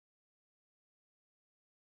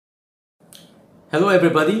Hello,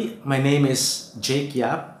 everybody. My name is Jake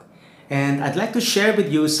Yap, and I'd like to share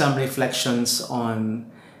with you some reflections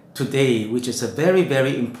on today, which is a very,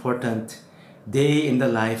 very important day in the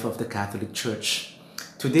life of the Catholic Church.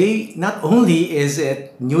 Today, not only is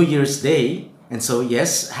it New Year's Day, and so,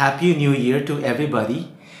 yes, Happy New Year to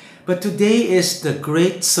everybody, but today is the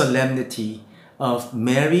great solemnity of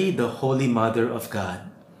Mary, the Holy Mother of God.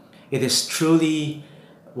 It is truly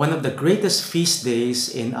one of the greatest feast days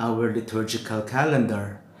in our liturgical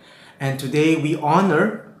calendar. And today we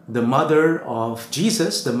honor the mother of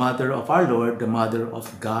Jesus, the mother of our Lord, the mother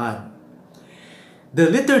of God. The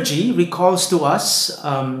liturgy recalls to us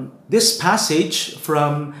this passage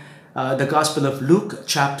from the Gospel of Luke,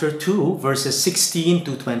 chapter 2, verses 16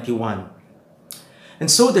 to 21. And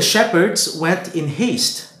so the shepherds went in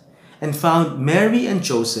haste and found Mary and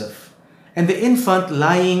Joseph and the infant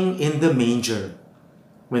lying in the manger.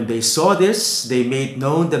 When they saw this, they made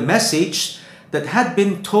known the message that had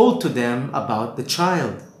been told to them about the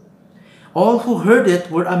child. All who heard it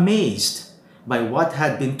were amazed by what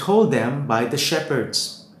had been told them by the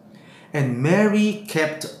shepherds. And Mary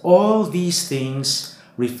kept all these things,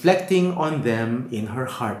 reflecting on them in her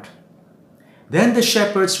heart. Then the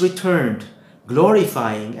shepherds returned,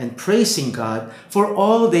 glorifying and praising God for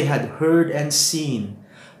all they had heard and seen,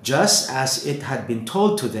 just as it had been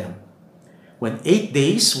told to them. When 8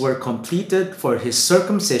 days were completed for his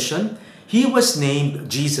circumcision, he was named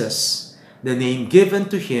Jesus, the name given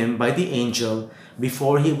to him by the angel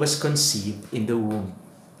before he was conceived in the womb.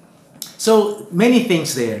 So many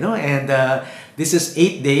things there, no? And this is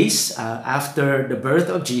 8 days after the birth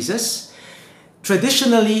of Jesus.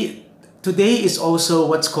 Traditionally, today is also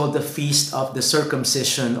what's called the Feast of the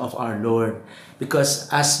Circumcision of our Lord. Because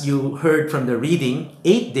as you heard from the reading,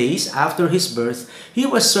 8 days after his birth, he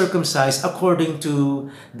was circumcised according to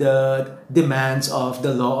the demands of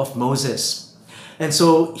the law of Moses. And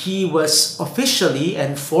so he was officially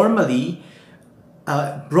and formally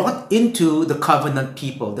brought into the covenant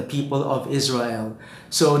people, the people of Israel.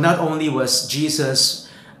 So not only was Jesus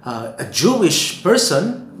a Jewish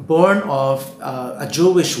person, born of a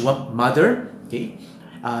Jewish mother, okay,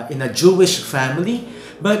 in a Jewish family,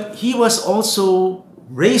 but he was also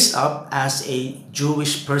raised up as a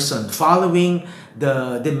Jewish person, following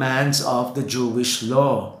the demands of the Jewish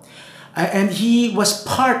law. And he was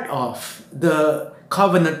part of the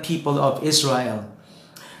covenant people of Israel.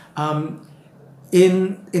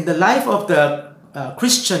 In the life of the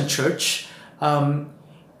Christian church,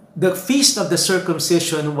 the Feast of the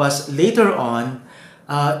Circumcision was later on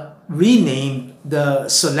renamed the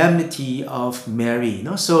Solemnity of Mary.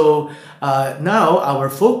 No? So now our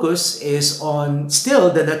focus is on still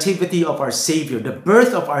the nativity of our Savior, the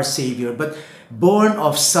birth of our Savior, but born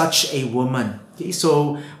of such a woman. Okay?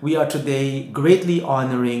 So we are today greatly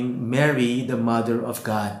honoring Mary, the Mother of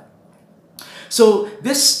God. So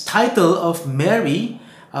this title of Mary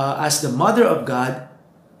as the Mother of God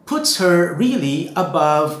puts her really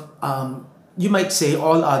above you might say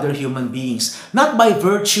all other human beings, not by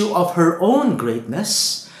virtue of her own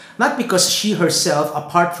greatness, not because she herself,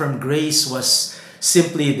 apart from grace, was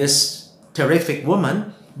simply this terrific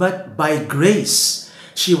woman, but by grace.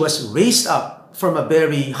 She was raised up from a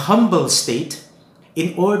very humble state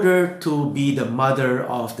in order to be the mother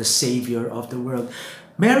of the Savior of the world.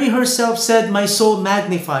 Mary herself said, "My soul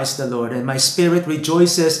magnifies the Lord, and my spirit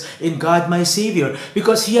rejoices in God my Savior,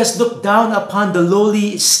 because he has looked down upon the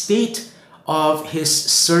lowly state of his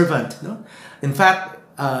servant." No? In fact,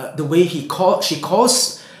 the way she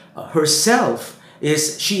calls herself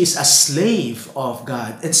is she is a slave of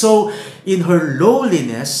God. And so in her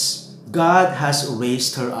lowliness, God has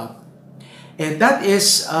raised her up. And that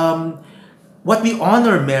is what we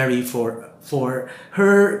honor Mary for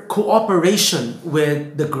her cooperation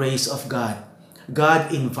with the grace of God.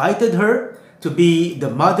 God invited her to be the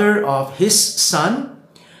mother of his son,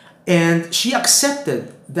 and she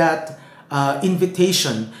accepted that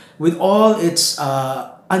invitation with all its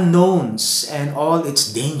unknowns and all its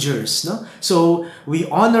dangers. No? So we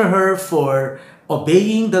honor her for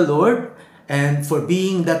obeying the Lord and for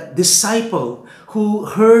being that disciple who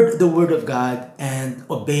heard the word of God and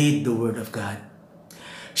obeyed the word of God.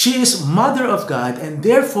 She is Mother of God, and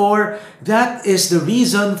therefore that is the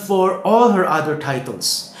reason for all her other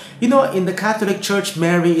titles. You know, in the Catholic Church,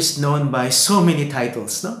 Mary is known by so many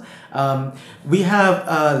titles. No? We have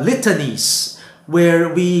litanies where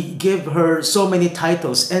we give her so many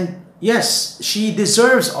titles. And yes, she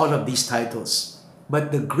deserves all of these titles.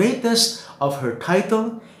 But the greatest of her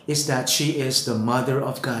title is that she is the Mother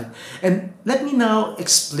of God. And let me now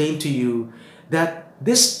explain to you that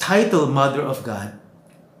this title, Mother of God,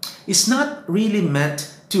 is not really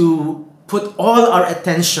meant to put all our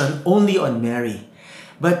attention only on Mary.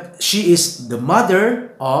 But she is the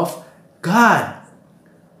mother of God.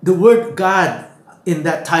 The word God in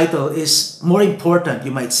that title is more important,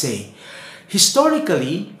 you might say.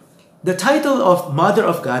 Historically, the title of Mother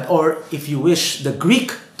of God, or if you wish, the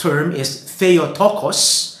Greek term is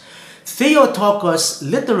Theotokos. Theotokos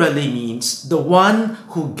literally means the one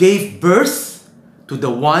who gave birth to the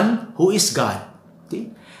one who is God. Okay?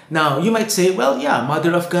 Now, you might say, well, yeah,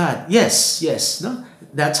 Mother of God. Yes, no?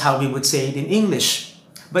 That's how we would say it in English.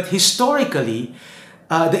 But historically,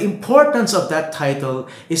 the importance of that title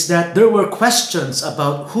is that there were questions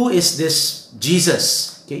about who is this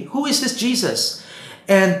Jesus? Okay? Who is this Jesus?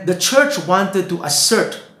 And the church wanted to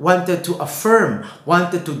assert, wanted to affirm,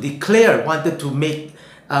 wanted to declare, wanted to make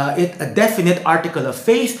it a definite article of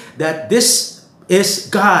faith that this is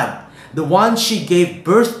God. The one she gave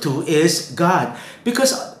birth to is God.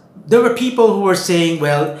 Because there were people who were saying,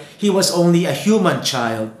 well, he was only a human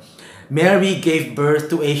child. Mary gave birth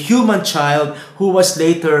to a human child who was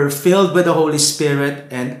later filled with the Holy Spirit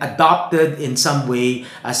and adopted in some way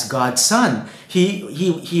as God's son.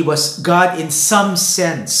 He was God in some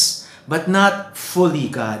sense, but not fully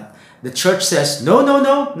God. The church says, no,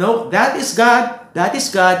 that is God. That is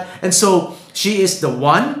God. And so she is the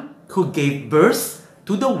one who gave birth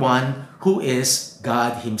to the one who is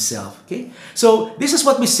God himself. Okay? So this is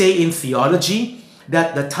what we say in theology,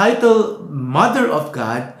 that the title Mother of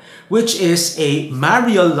God, which is a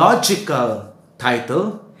Mariological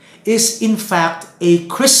title, is in fact a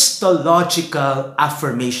Christological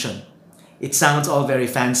affirmation. It sounds all very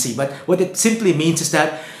fancy, but what it simply means is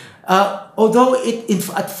that although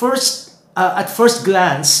at first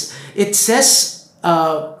glance it says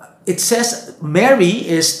Mary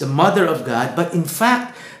is the Mother of God, but in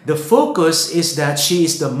fact the focus is that she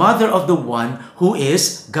is the mother of the one who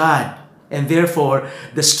is God, and therefore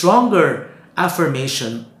the stronger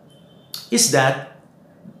affirmation is that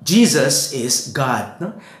Jesus is God.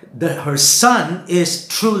 No? Her son is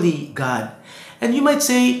truly God. And you might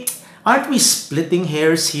say, aren't we splitting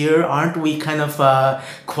hairs here? Aren't we kind of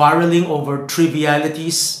quarreling over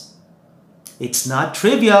trivialities? It's not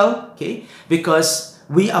trivial, okay? Because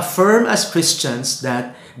we affirm as Christians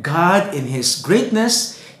that God in his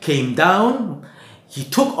greatness came down, he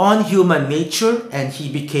took on human nature, and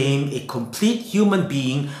he became a complete human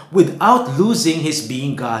being without losing his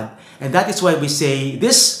being God. And that is why we say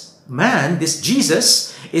this man, this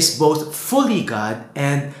Jesus, is both fully God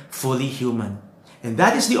and fully human. And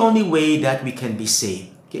that is the only way that we can be saved.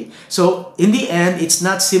 Okay? So in the end, it's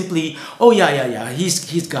not simply, oh yeah,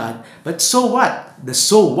 he's God. But so what? The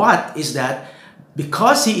so what is that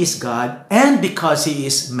because he is God and because he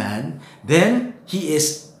is man, then he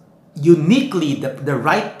is uniquely the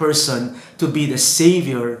right person to be the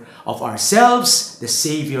Savior of ourselves, the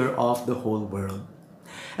Savior of the whole world.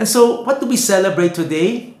 And so, what do we celebrate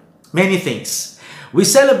today? Many things. We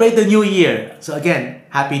celebrate the New Year. So again,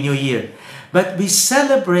 Happy New Year. But we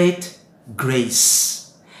celebrate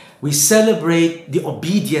grace. We celebrate the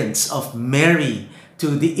obedience of Mary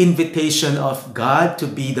to the invitation of God to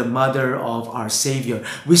be the mother of our Savior.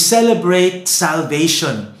 We celebrate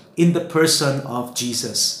salvation in the person of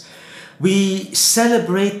Jesus. We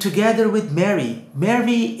celebrate together with Mary.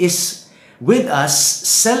 Mary is with us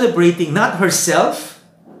celebrating not herself,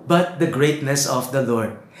 but the greatness of the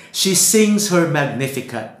Lord. She sings her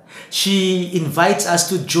Magnificat. She invites us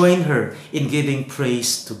to join her in giving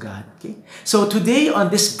praise to God. Okay? So today,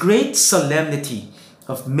 on this great solemnity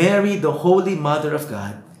of Mary, the Holy Mother of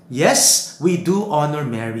God, yes, we do honor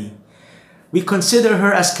Mary. We consider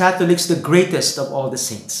her as Catholics the greatest of all the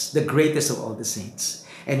saints, the greatest of all the saints.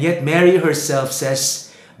 And yet Mary herself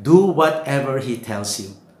says, do whatever he tells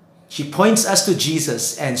you. She points us to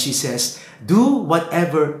Jesus and she says, do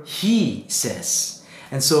whatever he says.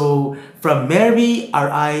 And so from Mary, our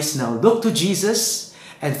eyes now look to Jesus.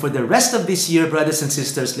 And for the rest of this year, brothers and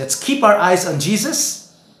sisters, let's keep our eyes on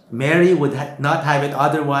Jesus. Mary would not have it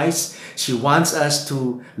otherwise. She wants us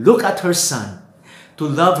to look at her son, to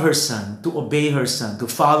love her son, to obey her son, to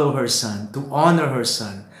follow her son, to honor her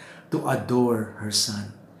son, to adore her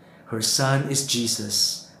son. Her son is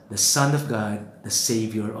Jesus, the Son of God, the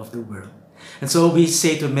Savior of the world. And so we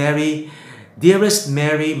say to Mary, dearest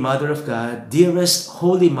Mary, Mother of God, dearest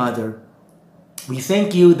Holy Mother, we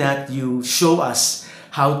thank you that you show us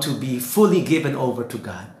how to be fully given over to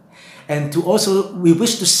God. And to also, we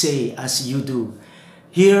wish to say as you do,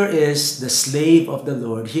 here is the slave of the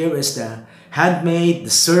Lord, here is the handmaid, the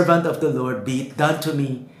servant of the Lord, be it done to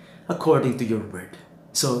me according to your word.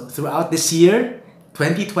 So throughout this year,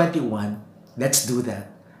 2021, let's do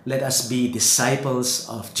that. Let us be disciples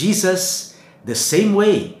of Jesus the same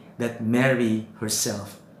way that Mary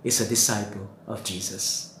herself is a disciple of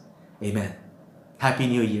Jesus. Amen. Happy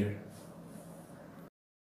New Year.